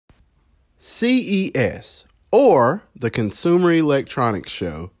CES, or the Consumer Electronics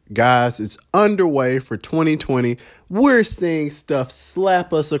Show. Guys, it's underway for 2020. We're seeing stuff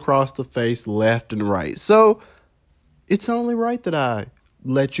slap us across the face left and right. So it's only right that I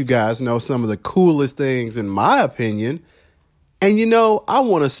let you guys know some of the coolest things in my opinion. And I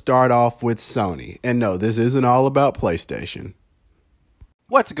want to start off with Sony. And no, this isn't all about PlayStation.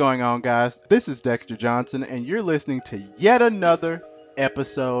 What's going on, guys? This is Dexter Johnson, and you're listening to yet another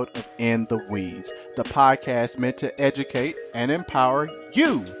episode of In the Weeds, the podcast meant to educate and empower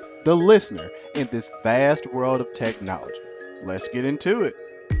you, the listener, in this vast world of technology. Let's get into it.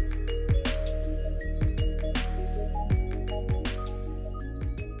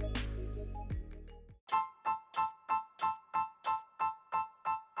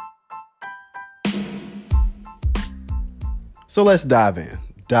 So let's diving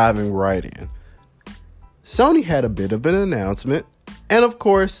right in. Sony had a bit of an announcement. And of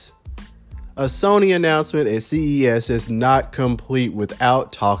course, a Sony announcement at CES is not complete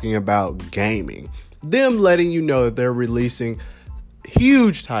without talking about gaming. Them letting you know that they're releasing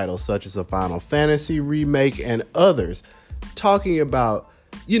huge titles such as a Final Fantasy remake and others. Talking about,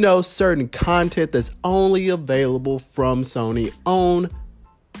 certain content that's only available from Sony on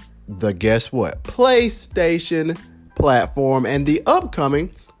the, guess what, PlayStation platform and the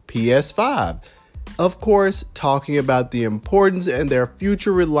upcoming PS5. Of course, talking about the importance and their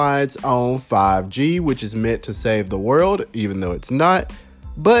future reliance on 5G, which is meant to save the world, even though it's not.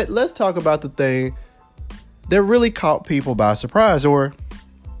 But let's talk about the thing that really caught people by surprise, or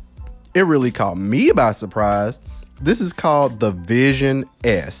it really caught me by surprise. This is called the Vision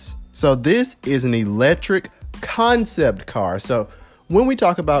S. So this is an electric concept car. So when we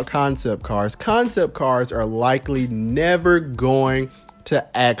talk about concept cars are likely never going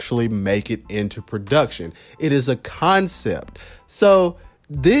to actually make it into production. It is a concept. So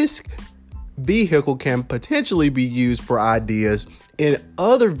this vehicle can potentially be used for ideas in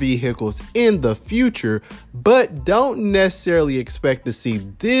other vehicles in the future, but don't necessarily expect to see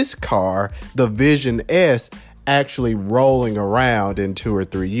this car, the Vision S, actually rolling around in 2 or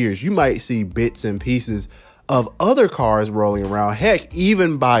 3 years. You might see bits and pieces of other cars rolling around, heck,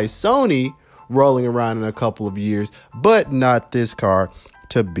 even by Sony rolling around in a couple of years, but not this car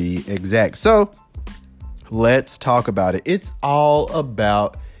to be exact. So let's talk about it. It's all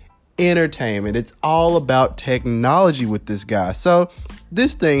about entertainment. It's all about technology with this guy. So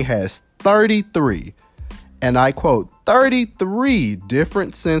this thing has 33, and I quote, 33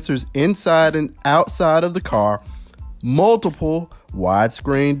 different sensors inside and outside of the car, multiple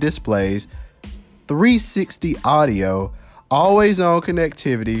widescreen displays, 360 audio, always on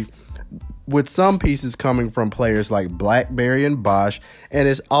connectivity, with some pieces coming from players like BlackBerry and Bosch, and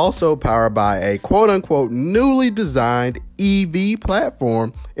is also powered by a quote-unquote newly designed EV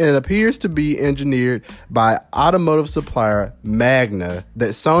platform, and it appears to be engineered by automotive supplier Magna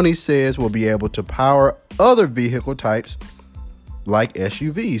that Sony says will be able to power other vehicle types like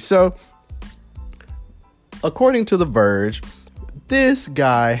SUVs. So, according to The Verge, this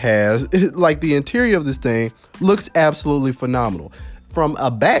guy has, the interior of this thing looks absolutely phenomenal. From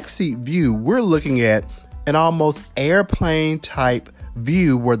a backseat view, we're looking at an almost airplane type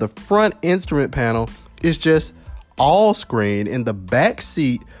view where the front instrument panel is just all screen. In the back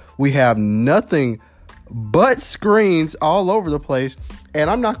seat, we have nothing but screens all over the place. And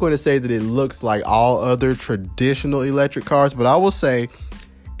I'm not going to say that it looks like all other traditional electric cars, but I will say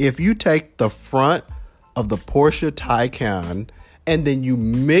if you take the front of the Porsche Taycan and then you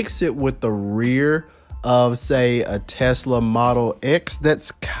mix it with the rear of, say, a Tesla Model X, that's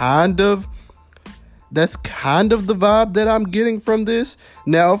kind of the vibe that I'm getting from this.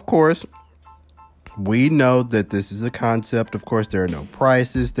 Now, of course, we know that this is a concept. Of course, there are no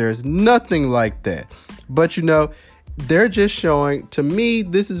prices. There's nothing like that. But, they're just showing, to me,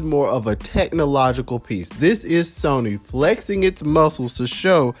 this is more of a technological piece. This is Sony flexing its muscles to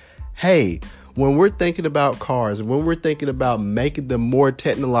show, hey, when we're thinking about cars, when we're thinking about making them more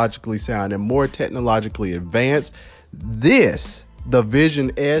technologically sound and more technologically advanced, the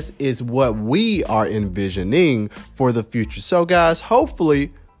Vision S, is what we are envisioning for the future. So guys,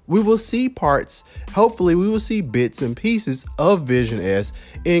 hopefully we will see bits and pieces of Vision S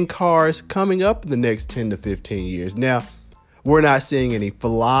in cars coming up in the next 10 to 15 years. Now, we're not seeing any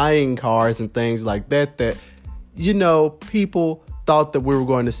flying cars and things like that people thought that we were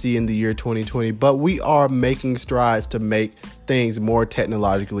going to see in the year 2020, but we are making strides to make things more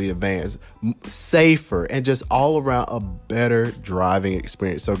technologically advanced, safer, and just all around a better driving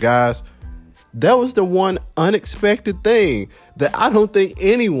experience. So guys, that was the one unexpected thing that I don't think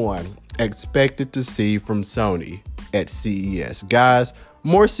anyone expected to see from Sony at CES. Guys,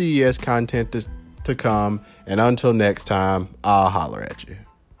 More CES content to come. And until next time, I'll holler at you.